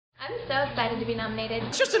I'm so excited to be nominated.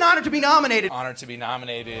 It's just an honor to be nominated. Honored to be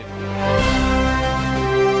nominated.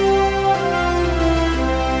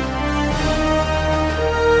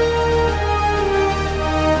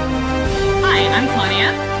 Hi, I'm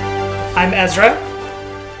Claudia. I'm Ezra.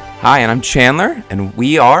 Hi, and I'm Chandler, and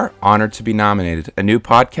we are Honored to be Nominated, a new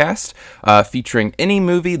podcast featuring any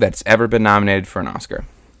movie that's ever been nominated for an Oscar.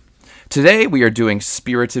 Today, we are doing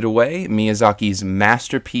Spirited Away, Miyazaki's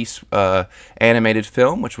masterpiece animated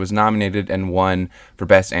film, which was nominated and won for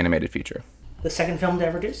Best Animated Feature. The second film to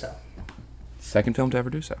ever do so. Second film to ever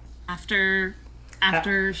do so. After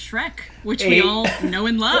Shrek, which we all know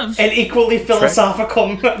and love. An equally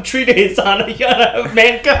philosophical treatise on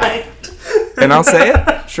mankind. And I'll say it,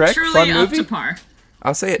 Shrek, Truly fun up movie. to par.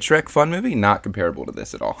 I'll say it, Shrek, fun movie, not comparable to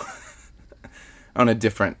this at all. On a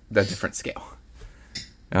different scale.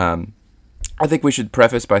 I think we should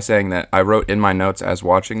preface by saying that I wrote in my notes as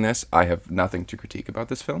watching this, I have nothing to critique about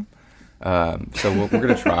this film. So we're going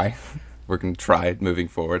to try. We're going to try moving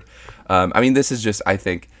forward. This is just, I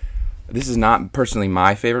think, this is not personally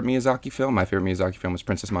my favorite Miyazaki film. My favorite Miyazaki film was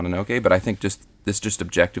Princess Mononoke, but I think this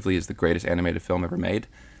objectively is the greatest animated film ever made.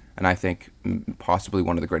 And I think possibly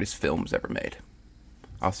one of the greatest films ever made.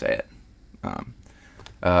 I'll say it.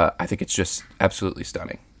 I think it's just absolutely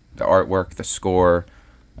stunning. The artwork, the score,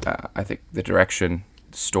 I think the direction,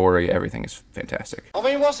 the story, everything is fantastic.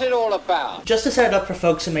 What's it all about? Just to set it up for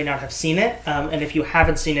folks who may not have seen it, and if you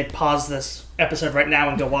haven't seen it, pause this episode right now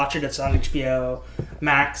and go watch it. It's on HBO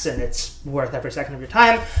Max, and it's worth every second of your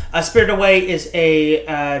time. Spirited Away is a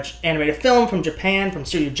animated film from Japan, from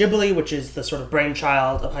Studio Ghibli, which is the sort of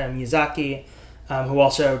brainchild of Hayao Miyazaki, who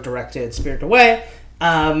also directed Spirited Away.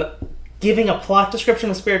 Giving a plot description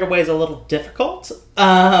of Spirited Away is a little difficult.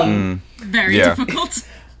 Very difficult.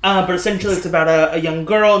 But essentially it's about a young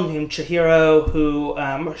girl named Chihiro who,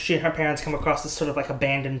 she and her parents come across this sort of like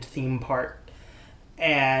abandoned theme park.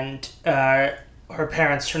 And her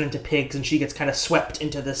parents turn into pigs and she gets kind of swept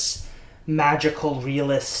into this magical,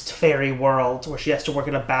 realist, fairy world where she has to work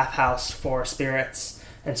at a bathhouse for spirits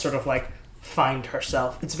and sort of like find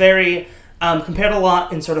herself. It's very, compared a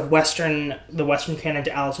lot in sort of the Western canon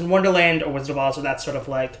to Alice in Wonderland or Wizard of Oz, or that sort of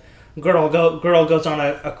like girl goes on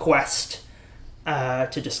a quest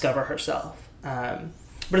to discover herself.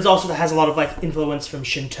 But it also has a lot of like influence from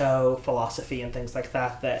Shinto philosophy and things like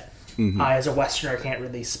that I, as a Westerner, can't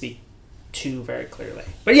really speak to very clearly.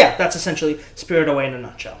 But yeah, that's essentially Spirited Away in a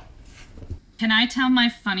nutshell. Can I tell my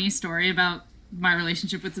funny story about my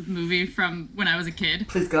relationship with the movie from when I was a kid?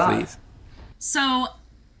 Please, God. Please. So,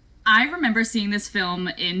 I remember seeing this film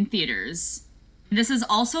in theaters. This is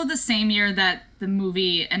also the same year that the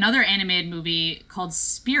movie, another animated movie called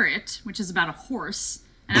Spirit, which is about a horse.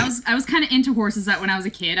 And I was kind of into horses when I was a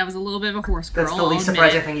kid. I was a little bit of a horse girl. That's the least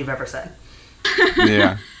surprising thing you've ever said.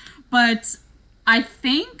 Yeah. But I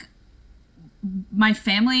think my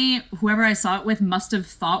family, whoever I saw it with, must have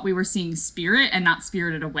thought we were seeing Spirit and not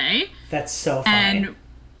Spirited Away. That's so funny. And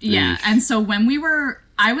yeah, and so when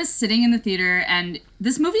I was sitting in the theater, and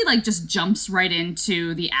this movie like just jumps right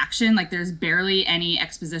into the action. Like there's barely any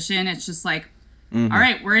exposition. It's just like, all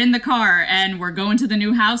right, we're in the car and we're going to the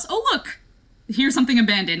new house. Oh, look, here's something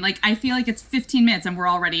abandoned. Like I feel like it's 15 minutes and we're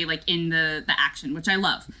already like in the action, which I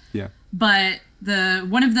love. Yeah. But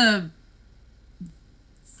one of the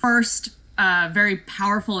first very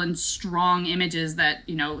powerful and strong images that,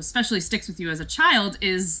 you know, especially sticks with you as a child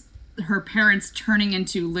is her parents turning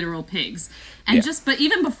into literal pigs. And but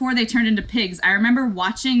even before they turned into pigs, I remember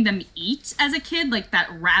watching them eat as a kid, like that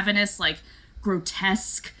ravenous, like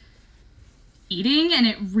grotesque eating, and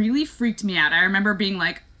it really freaked me out. I remember being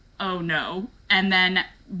like, oh no. And then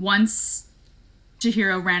once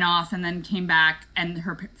Chihiro ran off and then came back and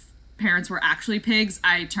her parents were actually pigs,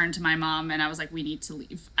 I turned to my mom and I was like, we need to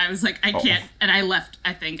leave. I was like, I can't. And I left,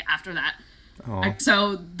 I think, after that.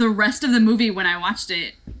 So the rest of the movie, when I watched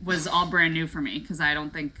it, was all brand new for me because I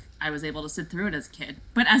don't think I was able to sit through it as a kid.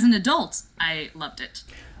 But as an adult, I loved it.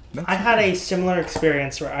 I had a similar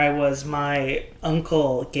experience where my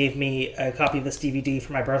uncle gave me a copy of this DVD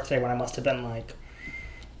for my birthday when I must have been like,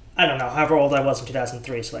 I don't know, however old I was in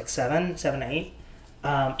 2003, so like 7, 8.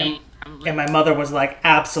 And my mother was like,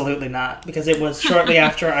 absolutely not, because it was shortly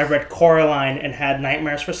after I read Coraline and had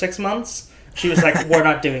nightmares for 6 months. She was like, we're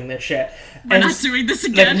not doing this shit. We're not doing this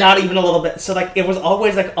again. Like, not even a little bit. So, like, it was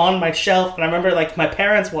always, like, on my shelf. And I remember, like, my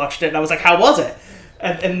parents watched it. And I was like, how was it?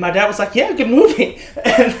 And my dad was like, yeah, good movie.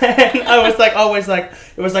 And then I was, like, always, like,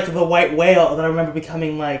 it was, like, The White Whale. And then I remember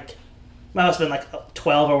becoming, like, I must have been, like,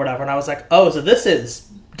 12 or whatever. And I was like, oh, so this is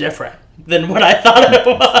different than what I thought it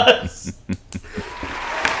was.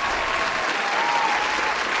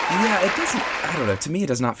 Yeah, it doesn't... I don't know. To me, it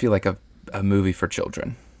does not feel like a movie for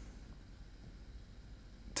children.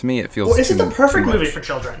 To me, it feels. Well, is it the perfect too movie much. for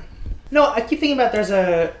children? No, I keep thinking about there's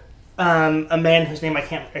a man whose name I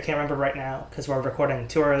can't remember right now because we're recording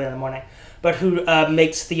too early in the morning, but who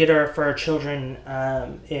makes theater for children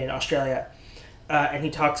in Australia, and he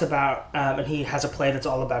talks about and he has a play that's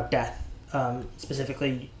all about death,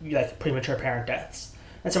 specifically like premature parent deaths.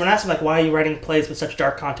 And someone asked him like, "Why are you writing plays with such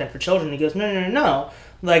dark content for children?" And he goes, "No.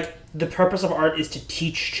 Like the purpose of art is to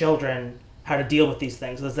teach children how to deal with these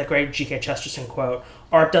things." There's that great G.K. Chesterton quote: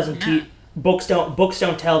 "Art doesn't teach." Books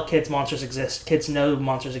don't tell kids monsters exist. Kids know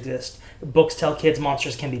monsters exist. Books tell kids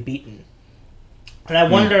monsters can be beaten. And I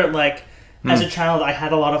wonder, like, as a child, I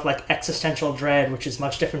had a lot of, like, existential dread, which is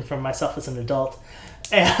much different from myself as an adult.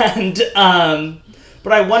 And,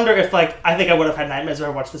 but I wonder if, like, I think I would have had nightmares if I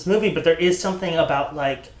watched this movie, but there is something about,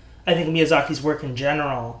 like, I think Miyazaki's work in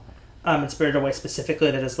general, in Spirited Away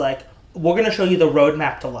specifically, that is, like, we're going to show you the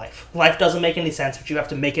roadmap to life. Life doesn't make any sense, but you have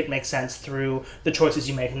to make it make sense through the choices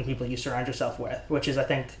you make and the people you surround yourself with, which is, I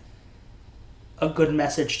think, a good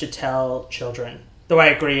message to tell children. Though I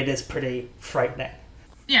agree it is pretty frightening.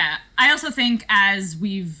 Yeah, I also think as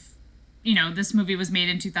this movie was made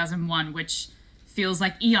in 2001, which feels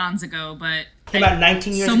like eons ago, but... Came out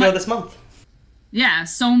 19 years ago this month. Yeah,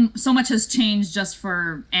 so much has changed just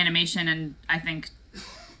for animation, and I think...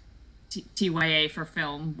 TYA for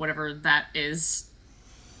film, whatever that is.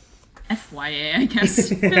 FYA, I guess,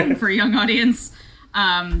 film for young audience.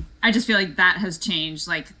 I just feel like that has changed.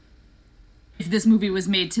 Like, if this movie was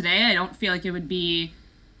made today, I don't feel like it would be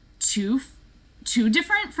too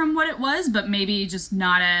different from what it was, but maybe just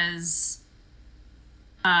not as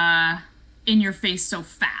in your face so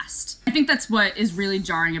fast. I think that's what is really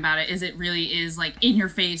jarring about it, is it really is like in your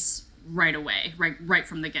face right away, right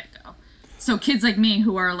from the get-go. So kids like me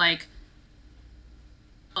who are like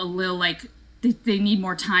a little like they need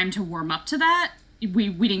more time to warm up to that, we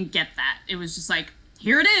didn't get that. It was just like,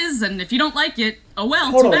 here it is, and if you don't like it, oh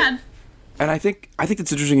well, totally. Too bad. And I think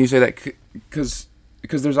it's interesting you say that because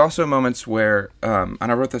there's also moments where and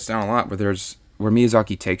I wrote this down a lot, where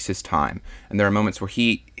Miyazaki takes his time, and there are moments where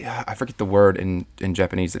I forget the word in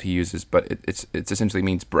Japanese that he uses, but it essentially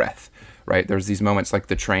means breath, right? There's these moments like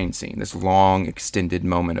the train scene, this long extended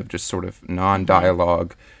moment of just sort of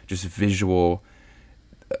non-dialogue, just visual,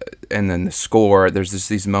 and then the score. There's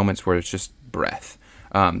these moments where it's just breath.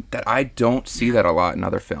 That I don't see that a lot in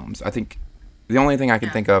other films. I think the only thing I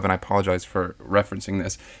can think of, and I apologize for referencing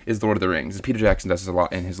this, is Lord of the Rings. Peter Jackson does this a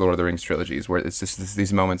lot in his Lord of the Rings trilogies, where it's just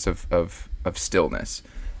these moments of stillness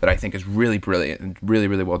that I think is really brilliant and really,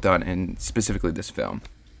 really well done, and specifically this film,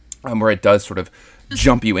 where it does sort of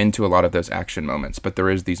jump you into a lot of those action moments, but there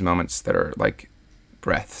is these moments that are like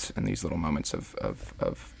breaths and these little moments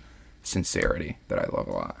of sincerity that I love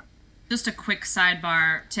a lot. Just a quick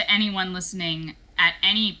sidebar to anyone listening at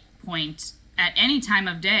any point, at any time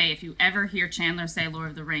of day, if you ever hear Chandler say Lord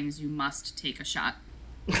of the Rings, you must take a shot.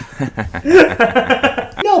 No,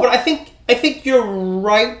 but I think you're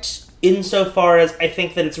right insofar as I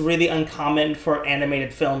think that it's really uncommon for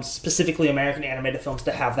animated films, specifically American animated films,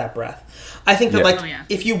 to have that breath. I think that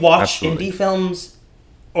if you watch indie films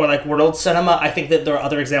or like world cinema, I think that there are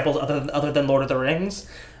other examples other than Lord of the Rings.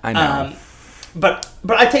 I know. But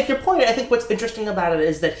I take your point. I think what's interesting about it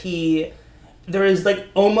is that there is like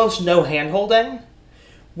almost no hand-holding,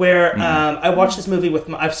 where I watched this movie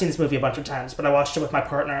I've seen this movie a bunch of times, but I watched it with my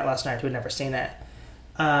partner last night who had never seen it.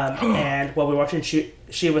 And while we were watching,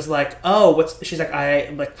 she was like, she's like,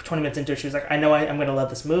 like 20 minutes into it, she was like, I know I'm going to love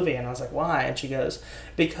this movie. And I was like, why? And she goes,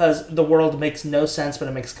 because the world makes no sense, but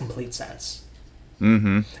it makes complete sense.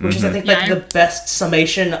 Which is, I think, like the best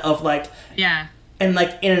summation of like... Yeah. And,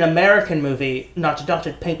 like, in an American movie, not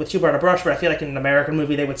to paint with too broad a brush, but I feel like in an American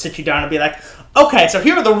movie, they would sit you down and be like, okay, so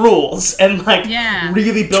here are the rules, and, like,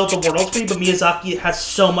 really build the world for you, but Miyazaki has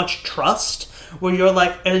so much trust, where you're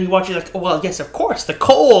like, and then you watch, you're like, well, yes, of course, the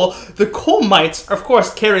coal mites, of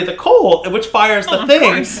course, carry the coal, which fires the thing,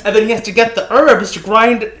 and then he has to get the herbs to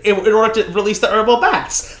grind in order to release the herbal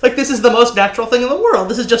baths. Like, this is the most natural thing in the world.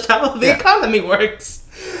 This is just how the economy works.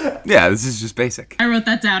 Yeah, this is just basic. I wrote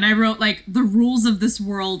that down. I wrote, like, the rules of this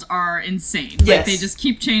world are insane. Yes. Like, they just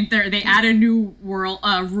keep changing. They add a new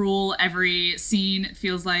rule every scene, it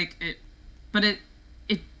feels like. But it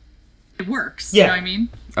works. Yeah. You know what I mean?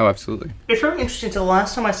 Oh, absolutely. It's very interesting. So the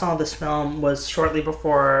last time I saw this film was shortly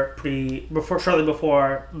before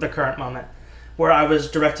the current moment, where I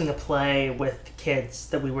was directing a play with kids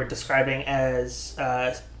that we were describing as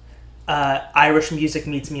Irish music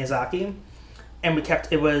meets Miyazaki. And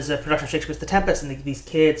it was a production of Shakespeare's The Tempest, and these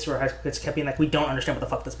kids who are high school kids kept being like, we don't understand what the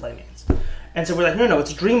fuck this play means. And so we're like, no,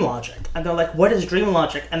 it's dream logic. And they're like, what is dream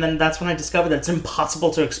logic? And then that's when I discovered that it's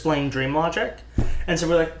impossible to explain dream logic. And so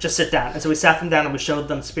we're like, just sit down. And so we sat them down and we showed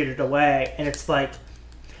them Spirited Away. And it's like,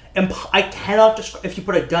 I cannot describe, if you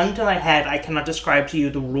put a gun to my head, I cannot describe to you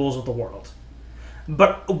the rules of the world.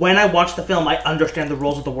 But when I watch the film, I understand the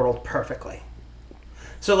rules of the world perfectly.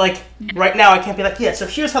 So, like, right now, I can't be like, yeah, so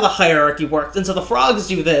here's how the hierarchy works, and so the frogs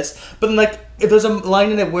do this. But then, like, if there's a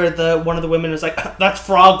line in it where one of the women is like, that's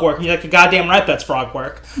frog work, and you're like, you're goddamn right, that's frog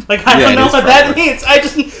work. Like, I don't know what that means. I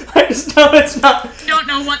just know it's not.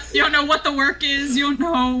 You don't know what the work is. You don't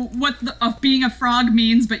know what being a frog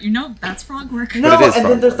means, but you know that's frog work. No, but it is and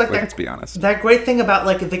frog then there's work, like let's be honest. That great thing about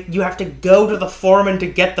like you have to go to the foreman to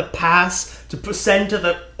get the pass to send to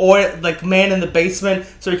the man in the basement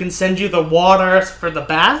so he can send you the water for the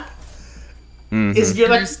bath. Mm-hmm. Is you're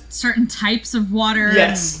like there's certain types of water.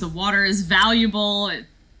 Yes. And the water is valuable.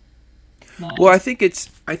 Well, I think it's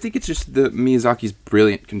just the Miyazaki's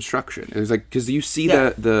brilliant construction. It was like, because you see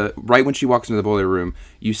the right when she walks into the boiler room,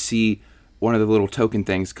 you see one of the little token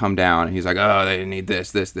things come down, and he's like, oh, they need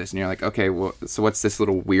this, and you're like, okay, well, so what's this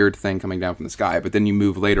little weird thing coming down from the sky? But then you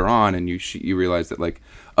move later on, and you realize that, like,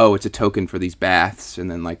 oh, it's a token for these baths, and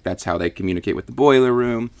then, like, that's how they communicate with the boiler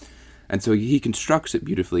room. And so he constructs it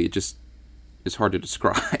beautifully. It just is hard to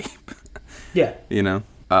describe. Yeah. You know?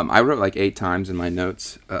 I wrote like 8 times in my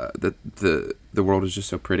notes that the world is just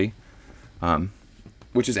so pretty,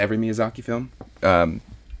 which is every Miyazaki film.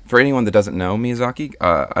 For anyone that doesn't know Miyazaki,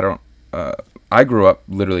 I grew up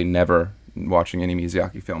literally never watching any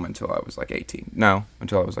Miyazaki film until I was like 18. No,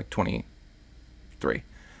 until I was like 23.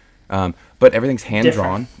 But everything's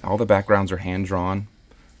hand-drawn. All the backgrounds are hand-drawn.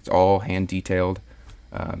 It's all hand-detailed.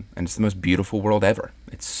 And it's the most beautiful world ever.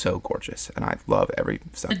 It's so gorgeous, and I love every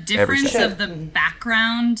stuff. The difference of the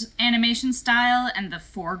background animation style and the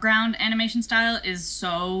foreground animation style is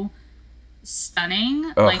so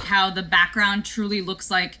stunning. Ugh. Like how the background truly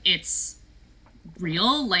looks like it's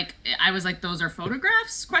real. Like I was like, those are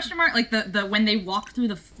photographs? ? Like the when they walk through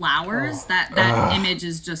the flowers, that image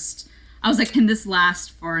is just. I was like, can this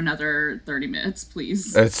last for another 30 minutes,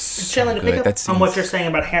 please? It's so to good. pick up on what you're saying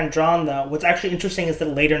about hand-drawn, though, what's actually interesting is that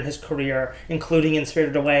later in his career, including in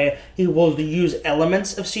Spirited Away, he will use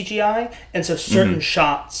elements of CGI, and so certain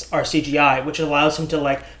shots are CGI, which allows him to,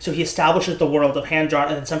 like, so he establishes the world of hand-drawn,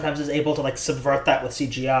 and then sometimes is able to, like, subvert that with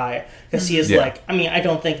CGI, because he is, like, I mean, I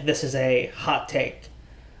don't think this is a hot take,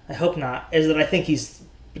 I hope not, is that I think he's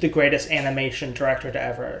the greatest animation director to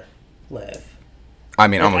ever live. I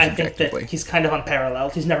mean, almost I think objectively. that he's kind of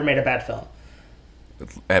unparalleled. He's never made a bad film.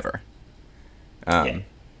 Ever.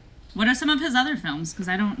 What are some of his other films? Because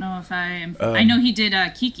I don't know if I am... I know he did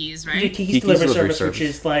Kiki's, right? He did Kiki's Delivery Service, which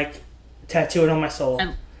is like tattooed on my soul.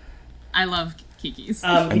 I love Kiki's.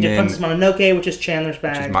 He did Princess Mononoke, which is Chandler's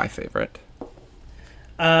Bag. Which is my favorite.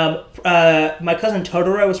 My Cousin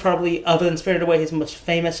Totoro was probably, other than Spirited Away, his most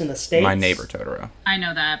famous in the States. My Neighbor Totoro. I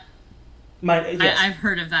know that. Yes. I've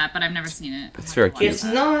heard of that, but I've never seen it. It's very cute. It's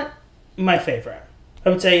not my favorite. I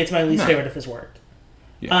would say it's my least favorite of his work.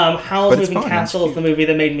 Yeah. Howl's Moving Castle is the movie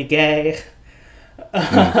that made me gay. In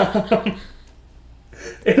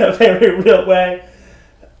a very real way.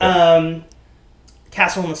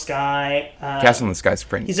 Castle in the Sky. Castle in the Sky is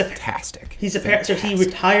fantastic. So he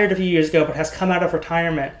retired a few years ago, but has come out of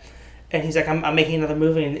retirement. And he's like, I'm making another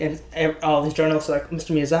movie. And all these journalists are like,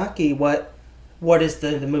 Mr. Miyazaki, what is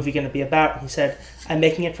the movie going to be about? And he said, I'm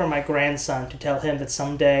making it for my grandson to tell him that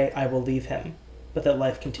someday I will leave him, but that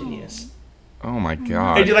life continues. Oh my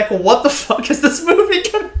god. And you're like, well, what the fuck is this movie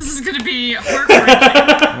going to be? This is going to be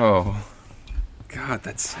heartbreaking. Oh. God,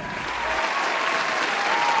 that's sad.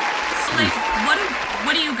 So, like,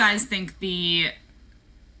 what do you guys think the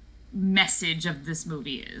message of this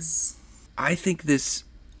movie is? I think this...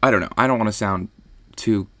 I don't know. I don't want to sound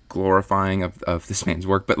too glorifying of this man's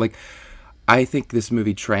work, but, like, I think this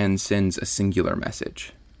movie transcends a singular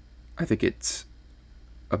message. I think it's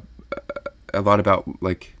a lot about,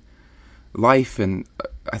 like, life, and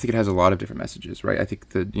I think it has a lot of different messages, right? I think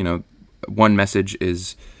that, one message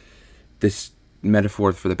is this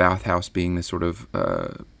metaphor for the bathhouse being this sort of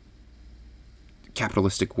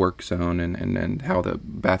capitalistic work zone, and how the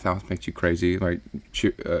bathhouse makes you crazy. Like,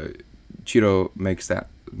 Chiro makes that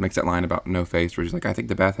line about No Face, where he's like, I think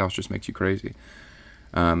the bathhouse just makes you crazy.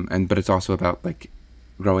 But it's also about, like,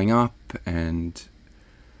 growing up and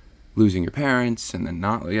losing your parents, and then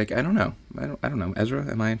not, like, I don't know. I don't know. Ezra,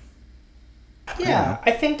 am I? Yeah,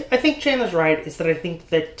 I think Chandler's right, is that I think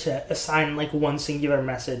that to assign, like, one singular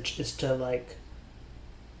message is to, like,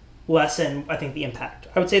 lessen, I think, the impact.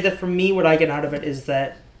 I would say that for me, what I get out of it is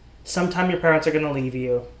that sometime your parents are going to leave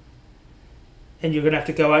you, and you're going to have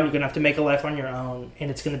to go out and you're going to have to make a life on your own, and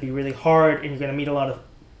it's going to be really hard, and you're going to meet a lot of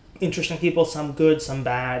interesting people, some good, some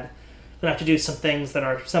bad. You're going to have to do some things that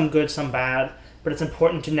are some good, some bad, but it's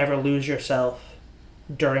important to never lose yourself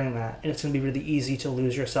during that, and it's going to be really easy to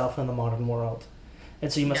lose yourself in the modern world.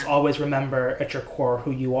 And so you must always remember at your core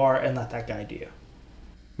who you are and let that guide you.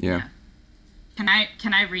 Yeah. Can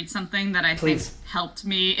I read something that I think helped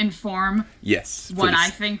me inform what I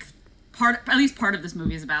think at least part of this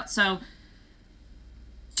movie is about? So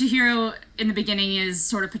Chihiro in the beginning is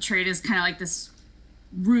sort of portrayed as kind of like this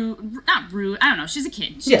not rude, I don't know, she's a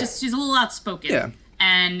kid. She's a little outspoken. Yeah.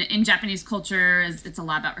 And in Japanese culture, it's a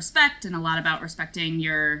lot about respect and a lot about respecting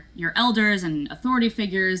your elders and authority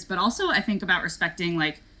figures, but also I think about respecting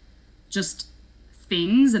like just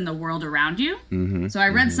things in the world around you. Mm-hmm, so I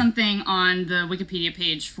read something on the Wikipedia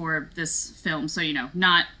page for this film, so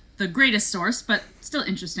not the greatest source, but still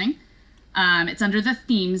interesting. It's under the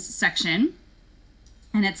themes section,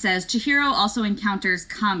 and it says, Chihiro also encounters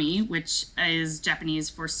kami, which is Japanese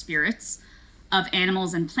for spirits, of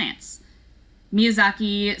animals and plants.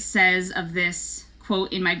 Miyazaki says of this,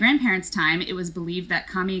 quote, in my grandparents' time, it was believed that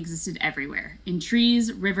kami existed everywhere, in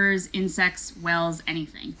trees, rivers, insects, wells,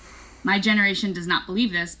 anything. My generation does not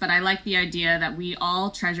believe this, but I like the idea that we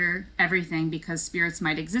all treasure everything because spirits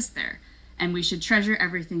might exist there, and we should treasure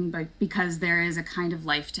everything because there is a kind of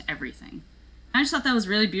life to everything. I just thought that was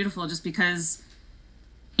really beautiful, just because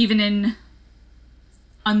even in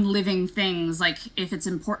unliving things, like if it's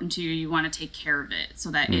important to you, you want to take care of it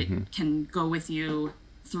so that it can go with you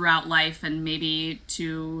throughout life and maybe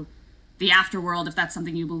to the afterworld if that's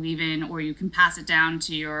something you believe in, or you can pass it down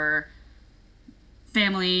to your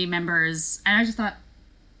family members. And I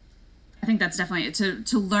think that's definitely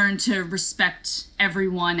to learn to respect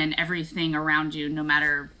everyone and everything around you, no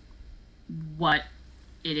matter what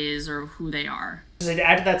it is or who they are. To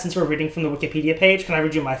add to that, since we're reading from the Wikipedia page, can I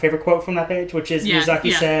read you my favorite quote from that page, which is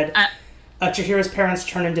Miyazaki said, Chihiro's parents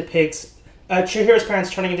turn into pigs. Chihiro's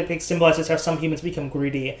parents turning into pigs symbolizes how some humans become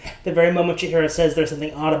greedy. The very moment Chihiro says there's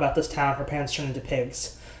something odd about this town, her parents turn into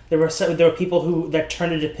pigs. There were people that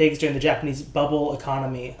turned into pigs during the Japanese bubble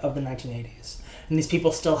economy of the 1980s. And these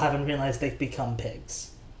people still haven't realized they've become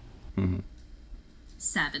pigs. Mm-hmm.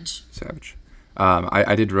 Savage.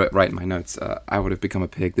 I did write in my notes, I would have become a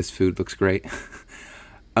pig. This food looks great.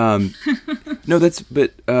 That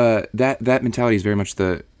mentality is very much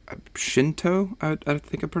the Shinto, I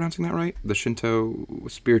think I'm pronouncing that right? The Shinto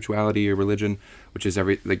spirituality or religion, which is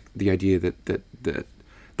the idea that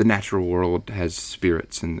the natural world has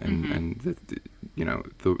spirits and the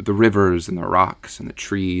rivers and the rocks and the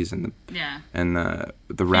trees and the rabbits.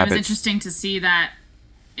 It was interesting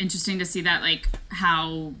to see that, like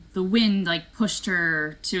how the wind like pushed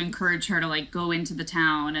her to encourage her to like go into the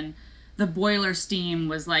town, and the boiler steam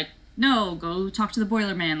was like, no, go talk to the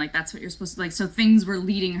boiler man, like that's what you're supposed to like. So things were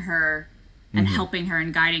leading her and helping her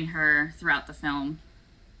and guiding her throughout the film.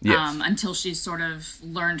 Yes. Until she sort of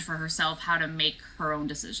learned for herself how to make her own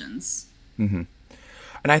decisions. Mm-hmm.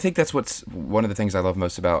 And I think that's what's one of the things I love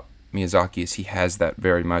most about Miyazaki is he has that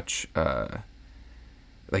very much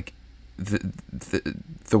like the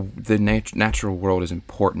natural world is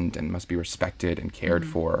important and must be respected and cared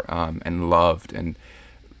for and loved, and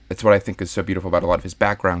that's what I think is so beautiful about a lot of his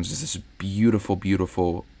backgrounds is this beautiful,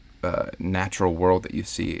 beautiful natural world that you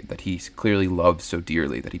see that he clearly loves so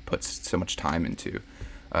dearly, that he puts so much time into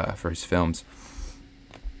for his films.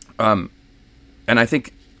 And I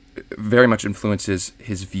think very much influences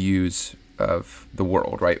his views of the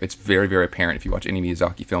world, right? It's very, very apparent if you watch any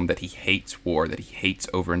Miyazaki film that he hates war, that he hates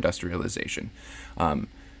over-industrialization,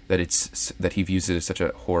 that he views it as such a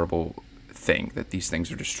horrible thing, that these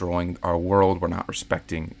things are destroying our world. We're not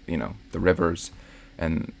respecting, the rivers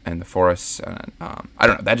and the forests. And, I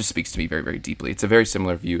don't know. That just speaks to me very, very deeply. It's a very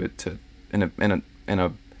similar view to in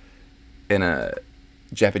a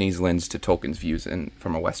Japanese lens to Tolkien's views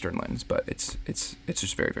from a Western lens, but it's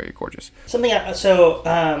just very, very gorgeous.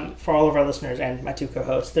 For all of our listeners and my two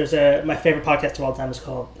co-hosts, my favorite podcast of all time is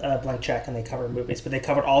called Blank Check, and they cover movies, but they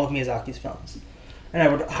covered all of Miyazaki's films. And I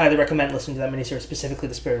would highly recommend listening to that miniseries, specifically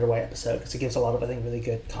the Spirited Away episode, because it gives a lot of, I think, really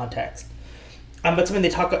good context. But something they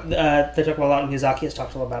talk about a lot, and Miyazaki has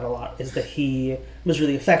talked about a lot, is that he was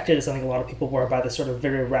really affected, as I think a lot of people were, by the sort of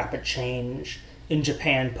very rapid change in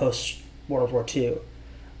Japan post-World War II,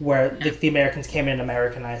 where the Americans came in and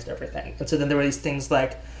Americanized everything. And so then there were these things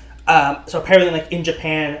like, so apparently like in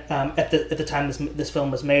Japan, at the time this film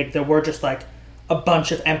was made, there were just like a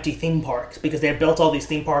bunch of empty theme parks because they had built all these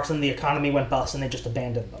theme parks and the economy went bust and they just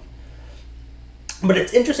abandoned them. But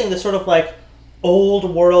it's interesting, the sort of like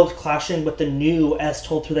old world clashing with the new as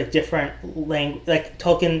told through like different like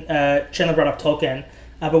Tolkien. Chandler brought up Tolkien,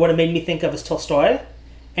 but what it made me think of is Tolstoy,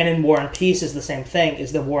 and in War and Peace is the same thing.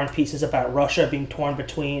 Is the War and Peace is about Russia being torn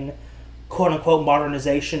between quote unquote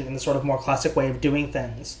modernization and the sort of more classic way of doing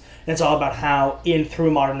things. And it's all about how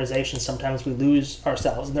through modernization sometimes we lose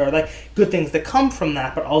ourselves. And there are like good things that come from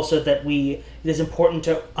that, but also that it is important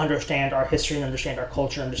to understand our history and understand our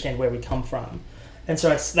culture and understand where we come from. And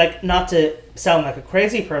so it's like, not to sound like a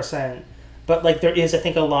crazy person, but like there is, I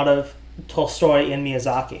think, a lot of Tolstoy in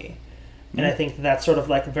Miyazaki. And I think that's sort of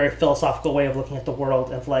like a very philosophical way of looking at the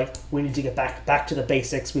world of like, we need to get back to the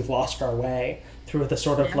basics. We've lost our way through the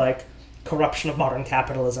sort of like corruption of modern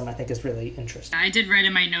capitalism, I think is really interesting. I did write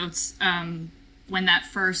in my notes when that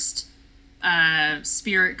first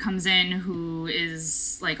spirit comes in who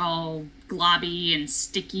is like all globby and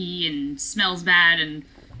sticky and smells bad and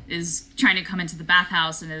is trying to come into the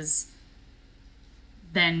bathhouse and is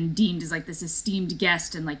then deemed as like this esteemed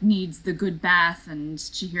guest and like needs the good bath, and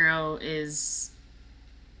Chihiro is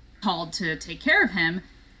called to take care of him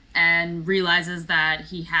and realizes that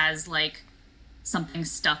he has like something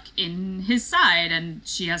stuck in his side and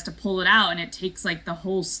she has to pull it out, and it takes like the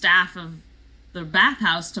whole staff of the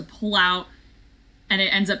bathhouse to pull out, and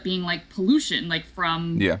it ends up being like pollution like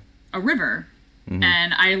from a river.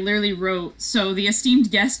 And I literally wrote, so the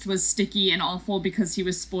esteemed guest was sticky and awful because he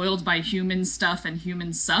was spoiled by human stuff and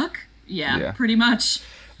humans suck. Yeah, pretty much.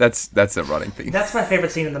 That's a running theme. That's my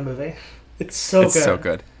favorite scene in the movie. It's so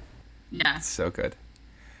good. Yeah, it's so good.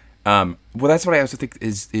 Well, that's what I also think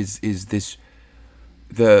is this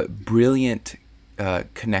the brilliant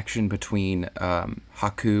connection between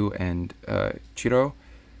Haku and Chiro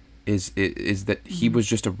is that he was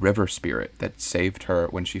just a river spirit that saved her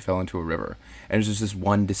when she fell into a river. And it was just this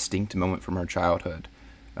one distinct moment from her childhood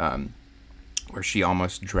where she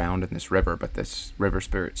almost drowned in this river, but this river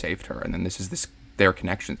spirit saved her. And then their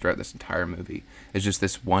connection throughout this entire movie is just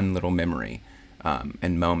this one little memory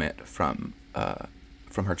and moment from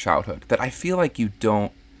her childhood that I feel like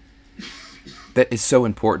that is so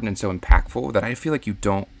important and so impactful that I feel like you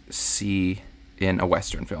don't see in a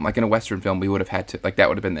Western film. Like in a Western film, we would have had to, like, that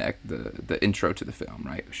would have been the intro to the film,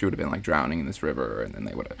 right? She would have been like drowning in this river, and then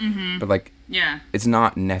they would have, but like, it's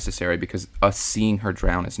not necessary because us seeing her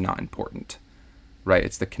drown is not important, right?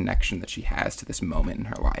 It's the connection that she has to this moment in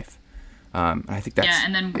her life. And I think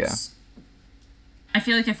that's, I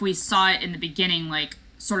feel like if we saw it in the beginning, like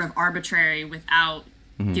sort of arbitrary without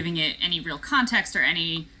giving it any real context or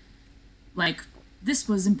any, like, this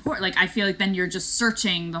was important. Like, I feel like then you're just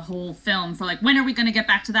searching the whole film for, like, when are we going to get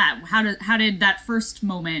back to that? How did that first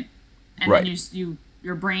moment? And then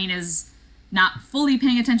your brain is not fully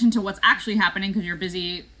paying attention to what's actually happening because you're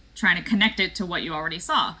busy trying to connect it to what you already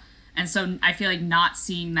saw. And so I feel like not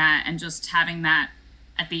seeing that and just having that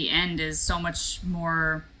at the end is so much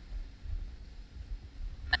more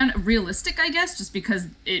realistic, I guess, just because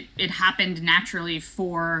it happened naturally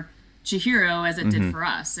for Chihiro as it did for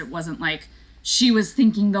us. It wasn't like she was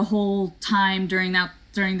thinking the whole time during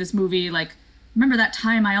this movie, like, remember that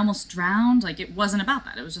time I almost drowned? Like, it wasn't about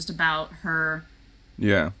that. It was just about her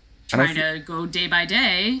trying to go day by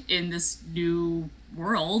day in this new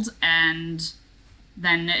world, and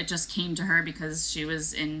then it just came to her because she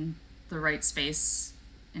was in the right space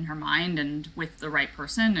in her mind and with the right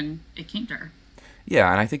person, and it came to her.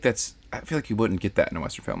 Yeah, and I think I feel like you wouldn't get that in a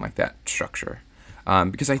Western film, like that structure.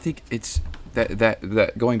 Because I think it's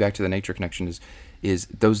that going back to the nature connection is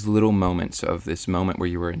those little moments of this moment where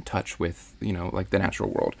you were in touch with, you know, like the natural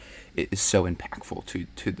world. It is so impactful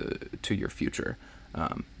to your future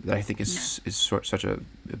that I think is such a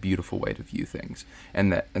beautiful way to view things,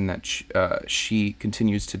 and that she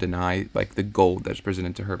continues to deny like the gold that's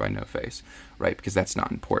presented to her by No Face, right? Because that's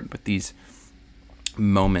not important, but these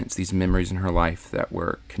moments, these memories in her life that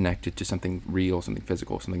were connected to something real, something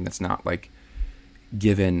physical, something that's not like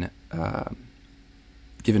given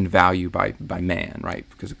value by man, right?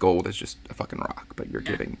 Because gold is just a fucking rock, but you're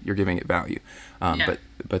giving it value. But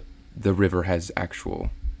the river has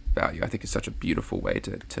actual value. I think it's such a beautiful way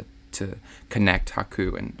to connect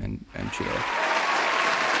Haku and Chiro.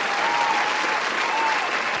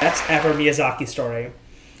 Best ever Miyazaki story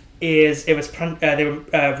is they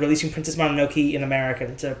were releasing Princess Mononoke in America.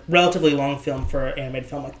 It's a relatively long film for an animated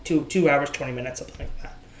film, like 2 hours 20 minutes, something like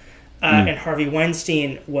that. And Harvey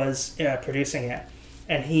Weinstein was producing it,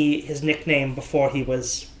 and his nickname before he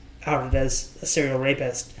was outed as a serial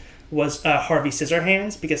rapist was Harvey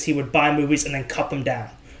Scissorhands, because he would buy movies and then cut them down.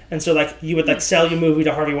 And so, like, you would, like, sell your movie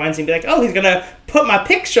to Harvey Weinstein and be like, oh, he's gonna put my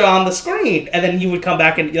picture on the screen, and then you would come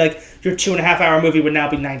back and, like, your 2.5 hour movie would now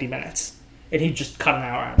be 90 minutes, and he'd just cut an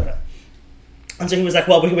hour out of it. And so he was like,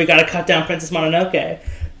 well, we got to cut down Princess Mononoke.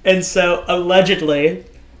 And so allegedly,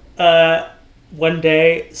 one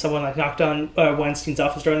day someone like knocked on Weinstein's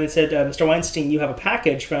office door and they said, Mr. Weinstein, you have a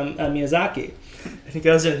package from Miyazaki. And he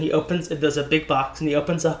goes in and he opens, there's a big box, and he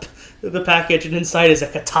opens up the package, and inside is a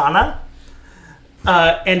katana,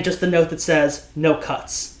 and just the note that says, no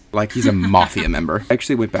cuts. Like he's a mafia member. I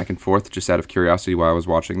actually went back and forth just out of curiosity while I was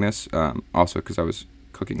watching this, also because I was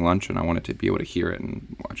cooking lunch and I wanted to be able to hear it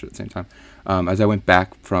and watch it at the same time. As I went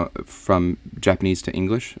back from Japanese to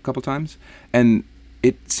English a couple times, and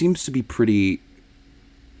it seems to be pretty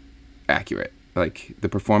accurate. Like the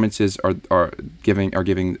performances are giving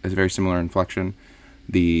a very similar inflection.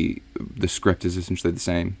 The script is essentially the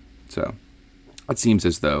same. So it seems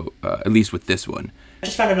as though, at least with this one. I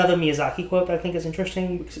just found another Miyazaki quote that I think is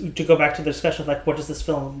interesting to go back to the discussion of like, what's this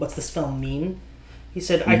film mean? He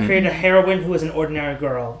said, I created a heroine who is an ordinary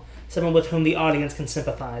girl, someone with whom the audience can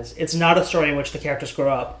sympathize. It's not a story in which the characters grow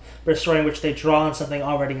up, but a story in which they draw on something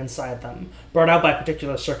already inside them, brought out by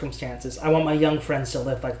particular circumstances. I want my young friends to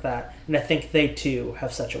live like that, and I think they, too,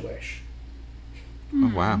 have such a wish.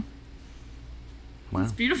 Oh, wow. Wow.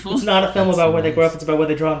 It's beautiful. It's not a film about where they grow up, it's about where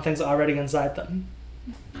they draw on things already inside them.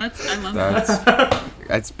 I love that.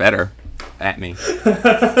 That's better. At me.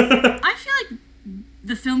 I feel like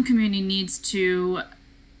the film community needs to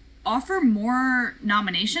offer more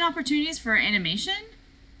nomination opportunities for animation.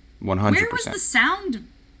 100%. Where was the sound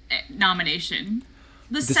nomination?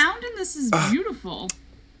 The sound in this is beautiful.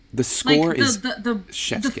 The score like is the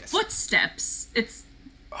chef's kiss. Footsteps.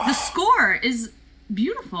 The score is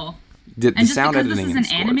beautiful. The and just sound because this editing is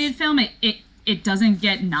an and animated film, it doesn't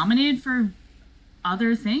get nominated for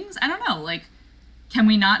other things. I don't know. Like, can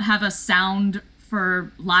we not have a sound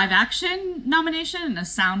for live action nomination and a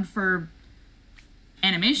sound for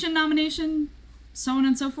animation nomination, so on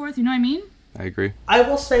and so forth? You know what I mean? I agree. I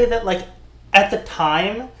will say that, like, at the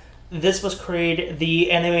time, this was created,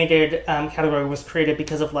 the animated category was created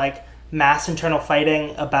because of, like, mass internal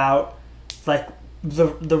fighting about, like,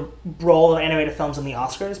 the role of animated films in the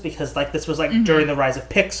Oscars, because, like, this was, like, during the rise of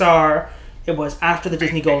Pixar, it was after the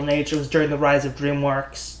Disney Golden Age, it was during the rise of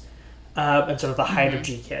DreamWorks, and sort of the height of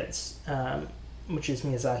G-Kids, which is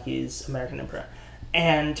Miyazaki's American Emperor.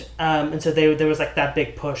 And so there was, like, that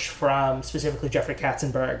big push from specifically Jeffrey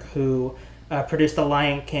Katzenberg, who produced The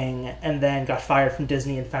Lion King and then got fired from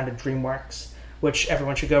Disney and founded DreamWorks, which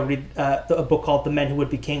everyone should go read, a book called The Men Who Would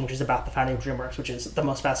Be King, which is about the founding of DreamWorks, which is the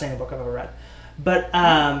most fascinating book I've ever read. But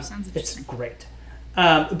it's great.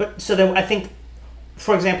 But so then I think,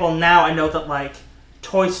 for example, now I know that, like,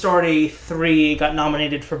 Toy Story 3 got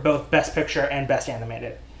nominated for both Best Picture and Best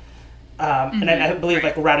Animated. And I believe,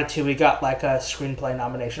 like, Ratatouille got, like, a screenplay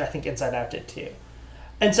nomination. I think Inside Out did, too.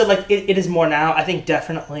 And so, like, it is more now. I think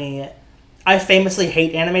definitely... I famously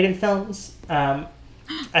hate animated films. I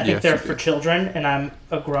think they're for children, and I'm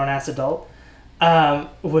a grown-ass adult.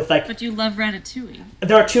 With, like... But you love Ratatouille.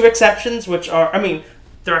 There are two exceptions, which are... I mean,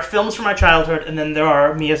 there are films from my childhood, and then there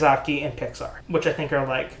are Miyazaki and Pixar, which I think are,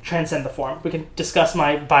 like, transcend the form. We can discuss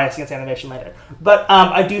my bias against animation later. But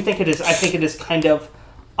I do think it is... I think it is kind of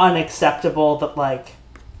unacceptable that, like,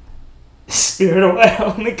 Spirit Away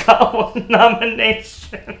only got one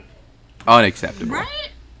nomination. Unacceptable.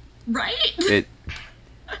 Right?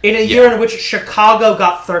 In a year in which Chicago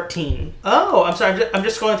got 13. Oh, I'm sorry. I'm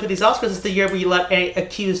just going through these Oscars. It's the year we let a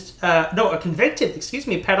convicted,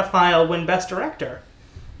 pedophile win Best Director.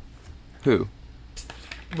 Who?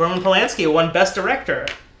 Roman Polanski won Best Director.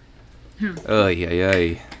 Who?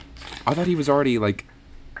 I thought he was already, like,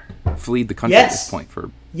 fled the country at this point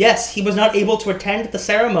for... Yes, he was not able to attend the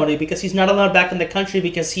ceremony because he's not allowed back in the country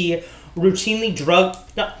because he routinely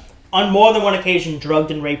on more than one occasion,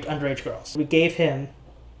 drugged and raped underage girls. We gave him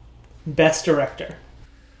Best Director.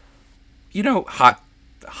 You know, hot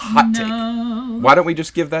take. Why don't we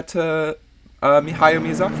just give that to Hayao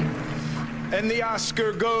Miyazaki? And the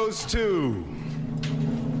Oscar goes to...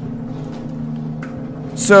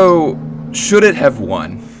 So, should it have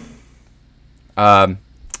won?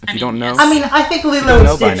 If you don't know... I mean, I think Lilo and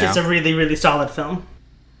Stitch is a really, really solid film.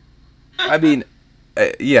 I mean...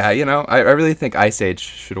 I really think Ice Age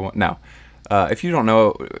should have won. No. If you don't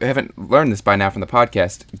know, haven't learned this by now from the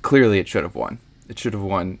podcast, clearly it should have won. It should have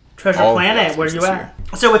won. Treasure Planet, where you at?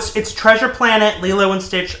 So it's Treasure Planet, Lilo and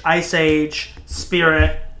Stitch, Ice Age,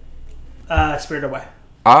 Spirit Away.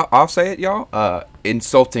 I'll say it, y'all.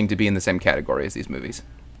 Insulting to be in the same category as these movies.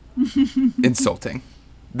 Insulting.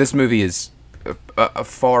 This movie is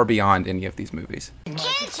far beyond any of these movies.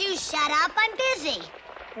 Can't you shut up? I'm busy.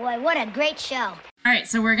 Boy, what a great show. All right,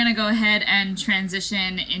 so we're going to go ahead and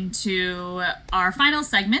transition into our final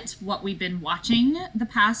segment, what we've been watching the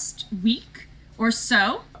past week or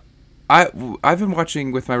so. I've been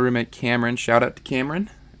watching with my roommate Cameron. Shout out to Cameron.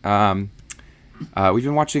 We've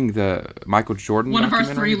been watching the Michael Jordan One of our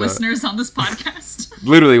documentary, 3 listeners on this podcast.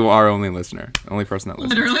 Literally our only listener. Only person that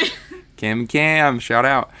listens. Literally. Cam, shout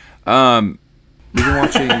out. We've been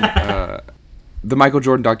watching the Michael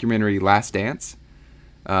Jordan documentary Last Dance,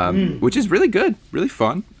 which is really good, really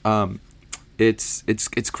fun. It's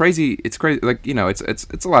crazy. It's crazy. Like, you know,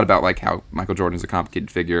 it's a lot about like how Michael Jordan is a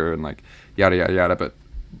complicated figure and like yada yada yada. But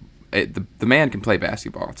the man can play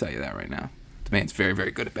basketball. I'll tell you that right now. The man's very,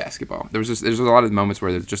 very good at basketball. There's a lot of moments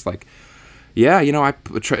where there's just like, yeah, you know,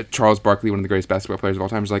 Charles Barkley, one of the greatest basketball players of all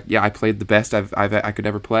time, is like, yeah, I played the best I could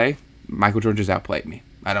ever play. Michael Jordan just outplayed me.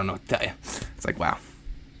 I don't know what to tell you. It's like, wow.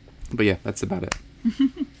 But yeah, that's about it.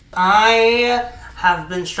 I have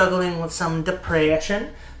been struggling with some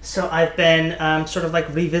depression, so I've been sort of like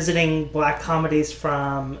revisiting black comedies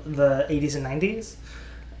from the 80s and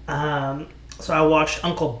 90s. So I watched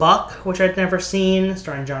Uncle Buck, which I'd never seen,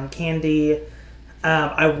 starring John Candy.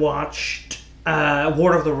 I watched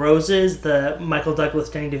War of the Roses, the Michael Douglas,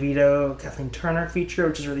 Danny DeVito, Kathleen Turner feature,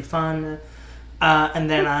 which is really fun. And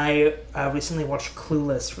then I recently watched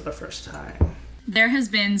Clueless for the first time. There has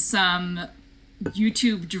been some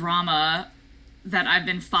YouTube drama that I've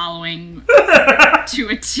been following to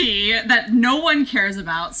a T that no one cares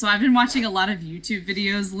about. So I've been watching a lot of YouTube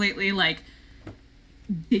videos lately, like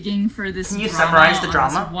digging for this. Can you summarize the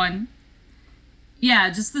drama?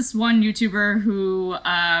 Just this one YouTuber who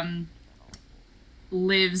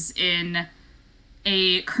lives in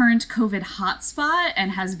a current COVID hotspot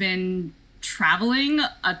and has been traveling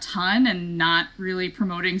a ton and not really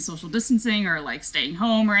promoting social distancing or like staying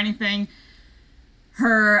home or anything.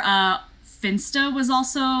 Her Finsta was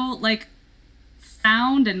also like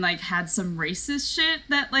found and like had some racist shit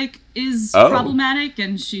that like is problematic,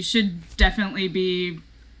 and she should definitely be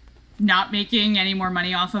not making any more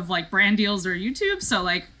money off of like brand deals or YouTube. So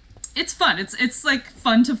like it's fun. It's like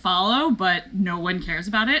fun to follow, but no one cares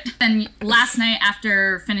about it. Then last night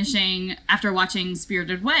after watching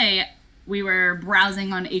Spirited Away, we were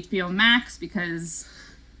browsing on HBO Max because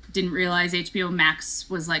didn't realize HBO Max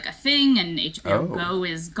was like a thing, and HBO Go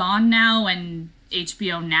is gone now, and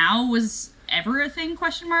HBO Now was ever a thing, ?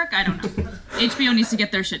 I don't know. HBO needs to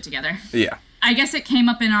get their shit together. Yeah. I guess it came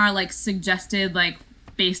up in our like suggested, like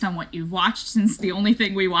based on what you've watched, since the only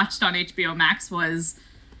thing we watched on HBO Max was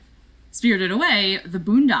Spirited Away. The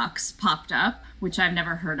Boondocks popped up, which I've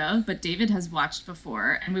never heard of, but David has watched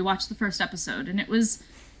before, and we watched the first episode, and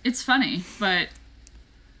it's funny, but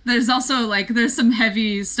there's also like there's some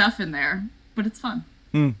heavy stuff in there, but it's fun.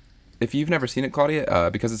 If you've never seen it, Claudia,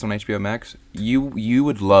 because it's on HBO Max, you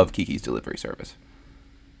would love Kiki's Delivery Service.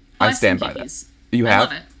 I stand by that. You have? I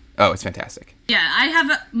love it. Oh, it's fantastic. Yeah, I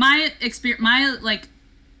have my experience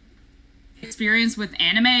with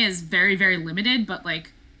anime is very, very limited, but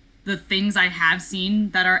like the things I have seen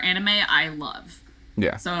that are anime, I love.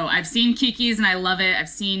 Yeah. So I've seen Kiki's and I love it. I've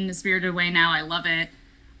seen Spirited Away now. I love it.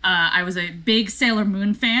 I was a big Sailor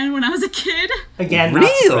Moon fan when I was a kid. Again,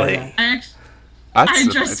 really? I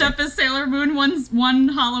dressed up as Sailor Moon one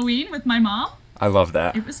Halloween with my mom. I love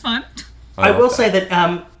that. It was fun. I will say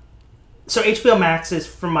that, so HBO Max is,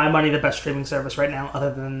 for my money, the best streaming service right now,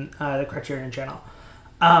 other than the Criterion Channel.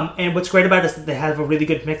 And what's great about it is that they have a really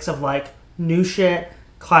good mix of like new shit,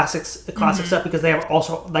 classic stuff, because they have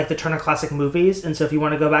also like the Turner Classic Movies. And so if you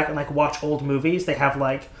want to go back and like watch old movies, they have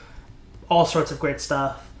like all sorts of great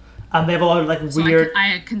stuff. They have a lot of like weird.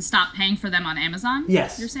 I can stop paying for them on Amazon.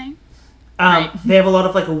 Yes, you're saying. Right. They have a lot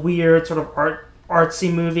of like weird sort of artsy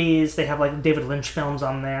movies. They have like David Lynch films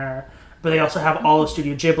on there, but they also have all of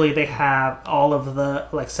Studio Ghibli. They have all of the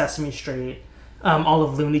like Sesame Street, all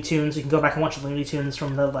of Looney Tunes. You can go back and watch Looney Tunes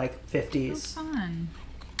from the like 50s. So fun.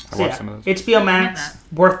 I watched some of those. HBO Max,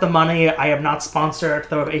 worth the money. I am not sponsored,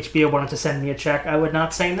 though if HBO wanted to send me a check, I would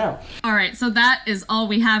not say no. All right, so that is all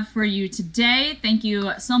we have for you today. Thank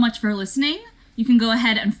you so much for listening. You can go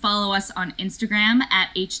ahead and follow us on Instagram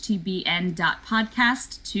at htbn.podcast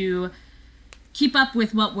to keep up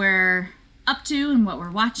with what we're up to and what we're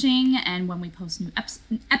watching and when we post new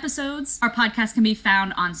episodes. Our podcast can be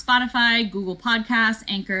found on Spotify, Google Podcasts,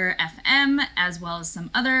 Anchor FM, as well as some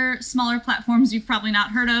other smaller platforms you've probably not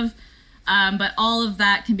heard of. But all of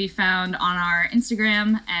that can be found on our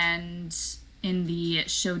Instagram and in the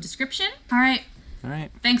show description. All right. All right.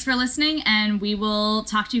 Thanks for listening, and we will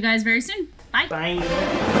talk to you guys very soon. Bye.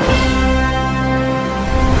 Bye.